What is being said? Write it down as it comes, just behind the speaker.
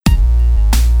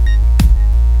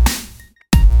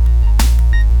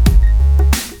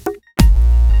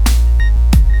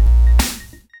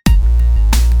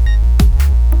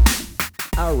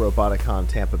Roboticon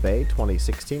Tampa Bay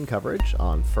 2016 coverage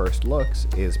on First Looks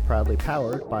is proudly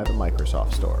powered by the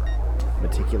Microsoft Store.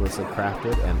 Meticulously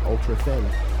crafted and ultra-thin,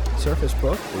 Surface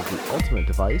Book is the ultimate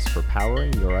device for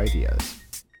powering your ideas.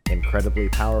 Incredibly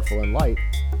powerful and light,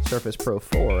 Surface Pro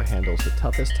 4 handles the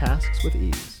toughest tasks with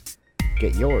ease.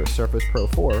 Get your Surface Pro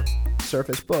 4,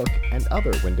 Surface Book, and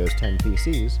other Windows 10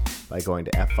 PCs by going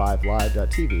to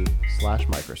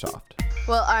f5live.tv/Microsoft.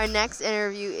 Well, our next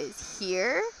interview is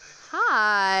here.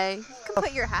 Hi. You can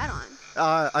put your hat on.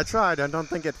 I tried. I don't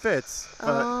think it fits,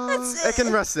 but it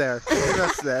can rest there.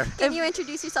 Can you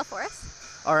introduce yourself for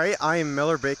us? All right. I am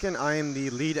Miller Bacon. I am the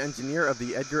lead engineer of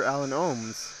the Edgar Allan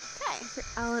Ohms. Okay.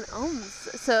 Allan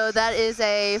Ohms. So that is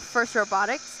a First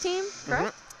Robotics team,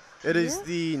 correct? Mm-hmm. It is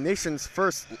the nation's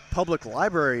first public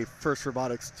library First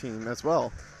Robotics team as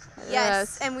well.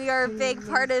 Yes, and we are a big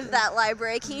part of that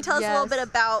library. Can you tell us a little bit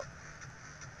about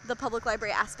the public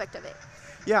library aspect of it?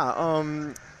 Yeah.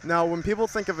 Now, when people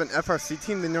think of an FRC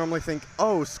team, they normally think,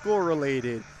 oh,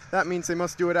 school-related. That means they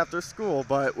must do it after school.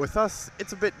 But with us,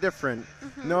 it's a bit different.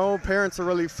 Mm-hmm. No parents are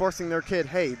really forcing their kid,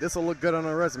 hey, this will look good on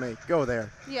a resume. Go there.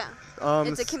 Yeah.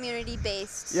 It's a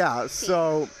community-based Yeah. team.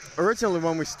 So originally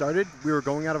when we started, we were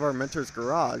going out of our mentor's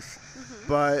garage. Mm-hmm.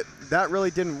 But that really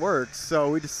didn't work.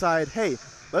 So we decided, hey,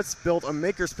 let's build a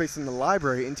makerspace in the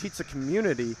library and teach the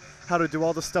community how to do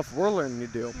all the stuff we're learning to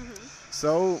do. Mm-hmm.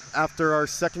 So after our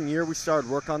second year, we started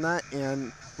work on that,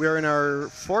 and we're in our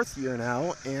fourth year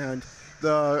now, and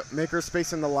the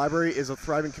makerspace in the library is a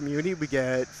thriving community. We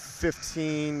get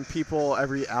 15 people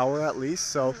every hour at least,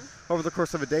 so over the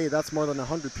course of a day, that's more than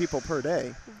 100 people per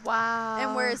day. Wow.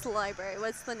 And where is the library?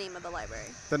 What's the name of the library?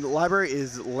 The library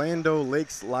is Lando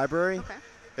Lakes Library. Okay.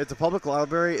 It's a public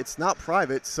library. It's not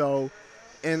private, so...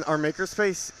 And our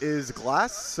makerspace is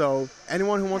glass, so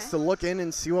anyone who wants to look in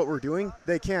and see what we're doing,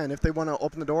 they can. If they want to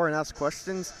open the door and ask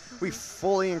questions, we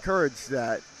fully encourage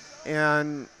that.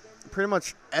 And pretty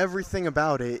much everything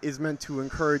about it is meant to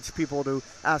encourage people to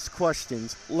ask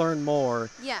questions, learn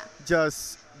more,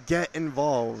 just get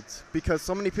involved. Because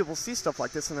so many people see stuff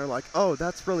like this and they're like, oh,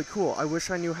 that's really cool. I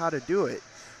wish I knew how to do it.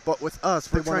 But with us,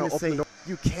 we're trying to say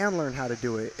you can learn how to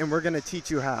do it, and we're going to teach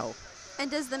you how. And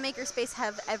does the makerspace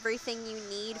have everything you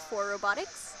need for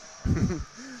robotics?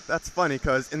 That's funny,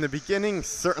 because in the beginning,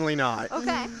 certainly not.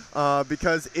 Okay.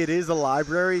 Because it is a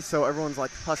library, so everyone's like,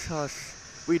 hush, hush,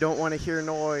 we don't want to hear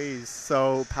noise.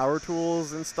 So power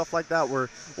tools and stuff like that were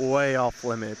way off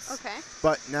limits. Okay.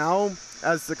 But now,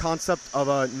 as the concept of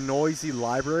a noisy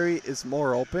library is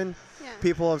more open,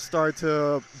 people have started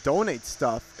to donate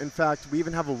stuff. In fact, we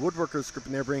even have a woodworkers group,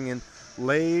 and they're bringing in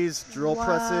lathes, drill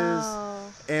presses,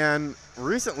 and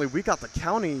recently we got the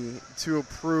county to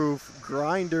approve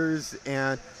grinders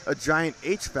and a giant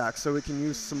HVAC so we can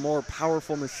use some more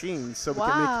powerful machines so we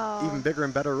can make even bigger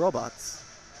and better robots.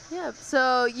 Yeah.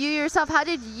 So you yourself, how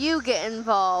did you get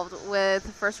involved with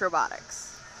First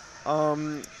Robotics?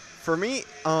 For me,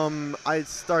 I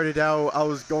started out, I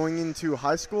was going into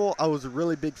high school. I was a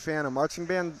really big fan of marching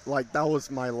band. Like, that was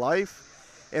my life.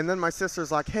 And then my sister's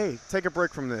like, hey, take a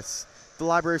break from this. The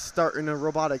library's starting a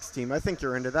robotics team. I think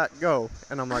you're into that. Go.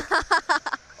 And I'm like,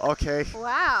 okay.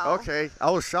 Wow. Okay. I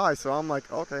was shy, so I'm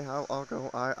like, okay, I'll go.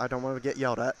 I don't want to get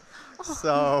yelled at.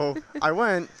 So I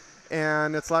went,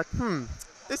 and it's like,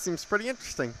 this seems pretty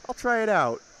interesting. I'll try it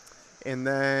out. And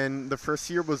then the first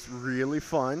year was really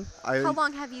fun. How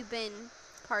long have you been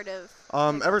part of?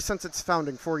 Ever since its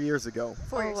founding 4 years ago.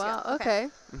 4 years wow. ago. Okay.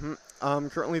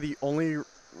 Currently the only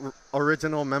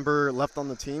original member left on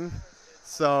the team.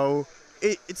 So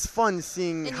it's fun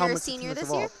seeing and how you're much a senior the team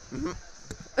has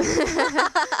this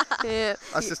evolved. Yeah.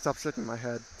 I should stop shaking my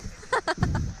head.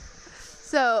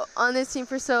 So on this team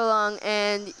for so long,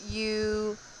 and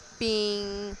you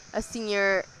being a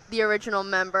senior, the original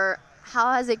member,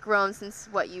 how has it grown since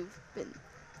what you've been?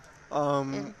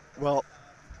 Well,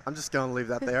 I'm just gonna leave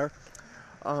that there.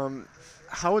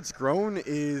 How it's grown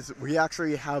is we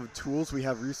actually have tools, we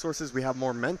have resources, we have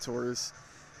more mentors.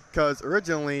 Because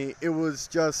originally it was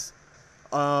just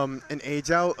an age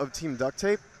out of Team Duct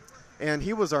Tape, and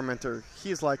he was our mentor.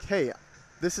 He's like, hey,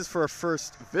 this is for a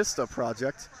first Vista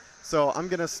project, so I'm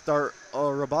going to start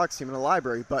a robotics team in a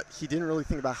library. But he didn't really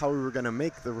think about how we were going to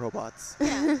make the robots.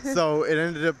 So it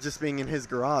ended up just being in his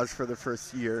garage for the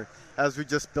first year, as we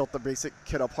just built the basic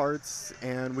kit of parts,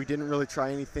 and we didn't really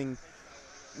try anything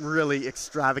really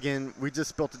extravagant. We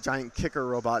just built a giant kicker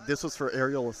robot. This was for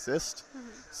aerial assist.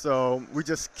 So we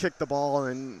just kicked the ball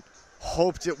and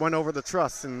hoped it went over the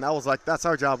truss, and that was like, that's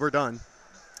our job, we're done.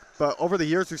 But over the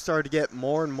years, we started to get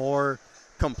more and more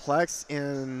complex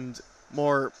and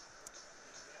more,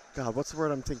 God, what's the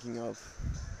word I'm thinking of?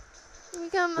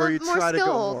 become where you more try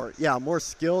skilled. to go more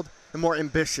skilled and more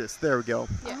ambitious. There we go.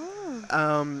 Yeah.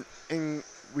 Oh. And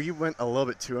we went a little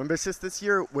bit too ambitious this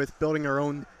year with building our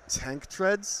own tank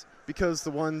treads, because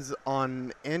the ones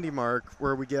on Andy Mark,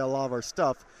 where we get a lot of our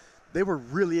stuff, they were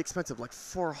really expensive, like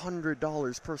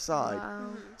 $400 per side. Wow.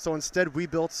 So instead, we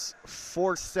built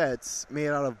 4 sets made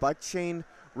out of bike chain,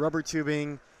 rubber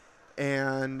tubing,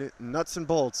 and nuts and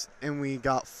bolts, and we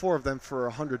got 4 of them for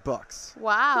 $100.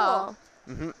 Wow.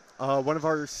 One of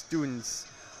our students,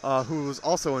 who was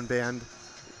also in band,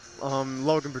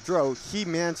 Logan Boudreau, he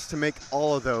managed to make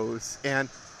all of those, and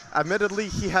admittedly,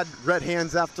 he had red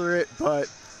hands after it, but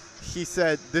he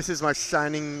said, "This is my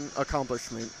shining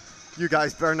accomplishment. You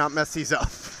guys better not mess these up."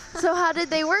 So how did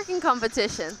they work in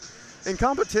competition? In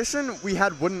competition, we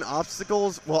had wooden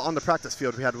obstacles. Well, on the practice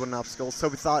field, we had wooden obstacles. So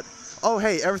we thought, oh,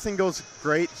 hey, everything goes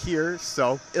great here,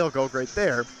 so it'll go great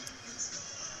there.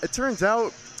 It turns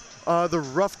out the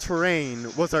rough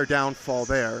terrain was our downfall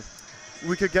there.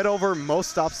 We could get over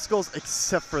most obstacles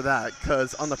except for that,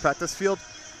 because on the practice field,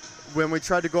 when we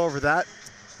tried to go over that,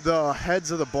 the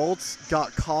heads of the bolts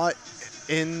got caught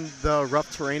in the rough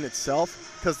terrain itself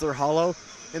because they're hollow,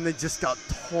 and they just got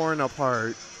torn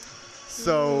apart.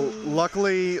 So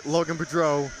luckily, Logan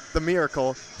Boudreau, the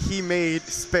miracle, he made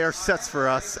spare sets for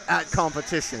us at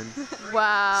competition.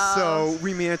 Wow. So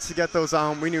we managed to get those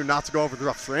on. We knew not to go over the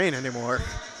rough terrain anymore.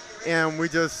 And we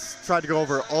just tried to go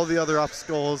over all the other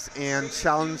obstacles and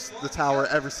challenge the tower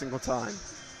every single time.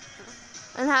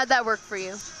 And how'd that work for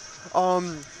you?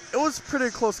 It was a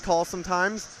pretty close call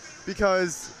sometimes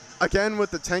because, again, with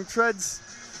the tank treads,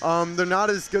 they're not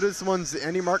as good as the ones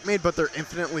Andy Mark made, but they're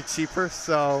infinitely cheaper.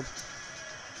 So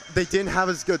they didn't have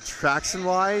as good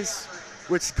traction-wise,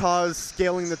 which caused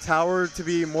scaling the tower to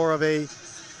be more of a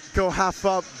go half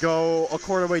up, go a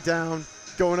quarter way down,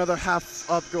 go another half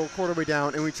up, go a quarter way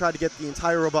down, and we tried to get the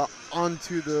entire robot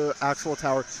onto the actual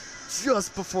tower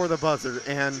just before the buzzer.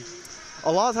 And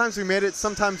a lot of times we made it,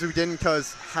 sometimes we didn't,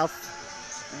 because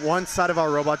one side of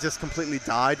our robot just completely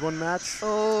died one match.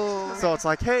 Oh. So it's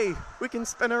like, hey, we can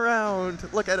spin around,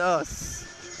 look at us.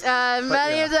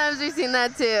 Many yeah. times we've seen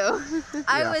that too.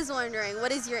 I Yeah. was wondering,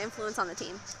 what is your influence on the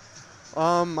team?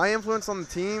 My influence on the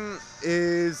team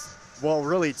is, well,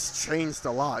 really it's changed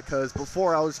a lot, because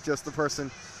before I was just the person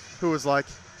who was like,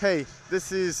 hey,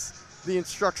 this is the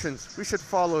instructions, we should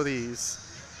follow these.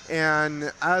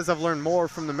 And as I've learned more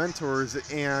from the mentors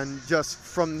and just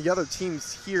from the other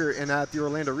teams here and at the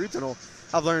Orlando Regional,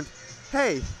 I've learned,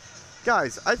 hey,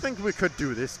 guys, I think we could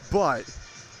do this, but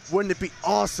wouldn't it be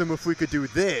awesome if we could do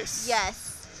this?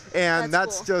 Yes. And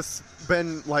that's cool. just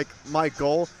been like my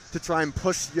goal, to try and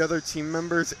push the other team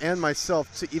members and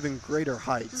myself to even greater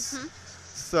heights.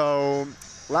 So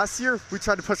last year we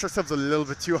tried to push ourselves a little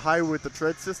bit too high with the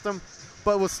tread system,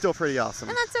 but it was still pretty awesome.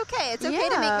 And that's okay. It's okay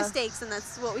to make Yeah. mistakes, and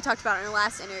that's what we talked about in our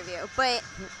last interview. But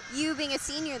you being a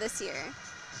senior this year,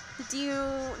 do you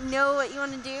know what you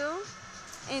want to do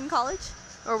in college?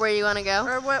 Or where you want to go?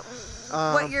 Or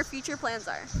what your future plans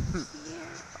are?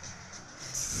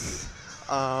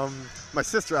 My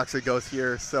sister actually goes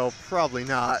here, so probably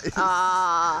not.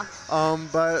 Ah.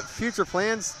 But future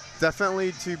plans,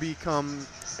 definitely to become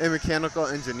a mechanical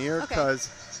engineer, Okay. because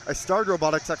I started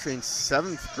robotics actually in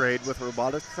 7th grade with a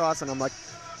robotics class, and I'm like,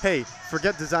 hey,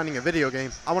 forget designing a video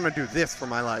game. I want to do this for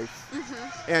my life.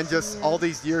 And just all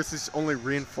these years has only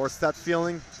reinforced that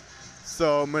feeling.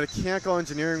 So mechanical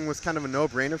engineering was kind of a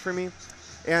no-brainer for me.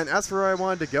 And as for where I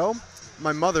wanted to go,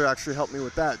 my mother actually helped me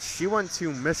with that. She went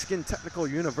to Michigan Technical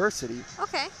University,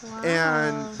 Okay.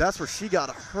 and that's where she got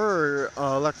her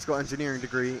electrical engineering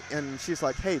degree. And she's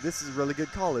like, hey, this is a really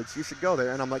good college. You should go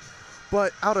there. And I'm like,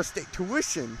 but out-of-state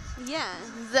tuition. Yeah.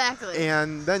 Exactly.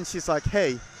 And then she's like,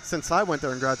 hey, since I went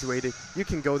there and graduated, you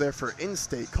can go there for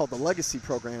in-state called the Legacy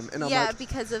Program. And I'm Yeah, like,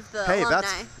 because of the hey,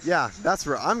 alumni. that's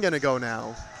where I'm going to go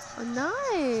now. Oh,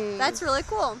 nice. That's really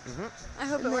cool. I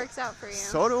hope it works out for you.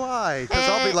 So do I, because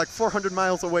I'll be And- like 400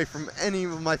 miles away from any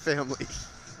of my family.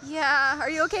 Yeah. Are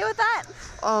you okay with that?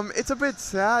 It's a bit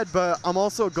sad, but I'm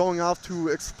also going off to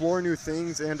explore new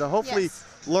things and to hopefully Yes.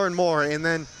 learn more. And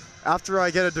then after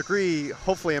I get a degree,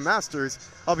 hopefully a master's,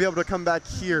 I'll be able to come back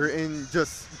here and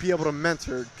just be able to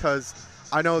mentor, because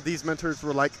I know these mentors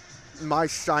were like my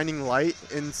shining light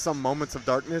in some moments of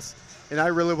darkness, and I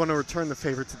really want to return the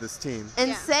favor to this team.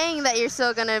 And Yeah. saying that you're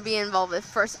still going to be involved with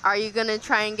FIRST, are you going to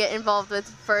try and get involved with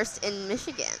FIRST in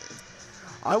Michigan?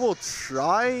 I will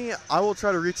try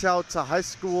to reach out to high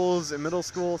schools and middle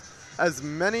schools, as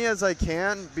many as I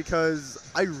can, because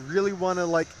I really want to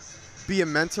like be a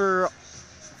mentor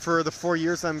for the 4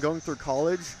 years I'm going through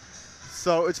college.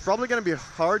 So it's probably going to be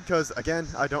hard because, again,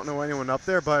 I don't know anyone up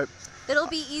there, but It'll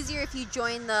be easier if you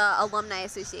join the alumni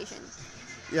association.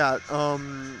 Yeah,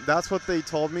 that's what they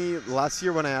told me last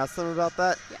year when I asked them about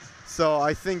that. Yeah. So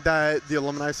I think that the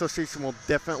Alumni Association will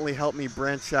definitely help me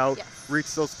branch out, Yes.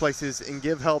 reach those places, and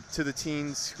give help to the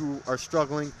teens who are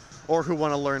struggling or who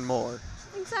want to learn more.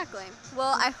 Exactly.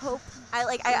 Well, I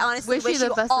honestly Wish you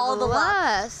the best all of the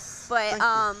luck. luck. But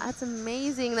That's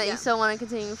amazing that Yeah. you still want to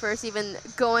continue first, even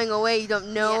going away. You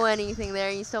don't know Yeah. anything there,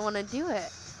 and you still want to do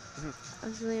it.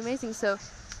 That's really amazing. So,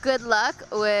 good luck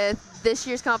with this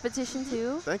year's competition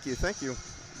too. Thank you, thank you.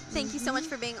 thank you so much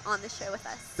for being on the show with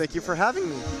us. Thank you for having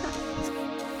me.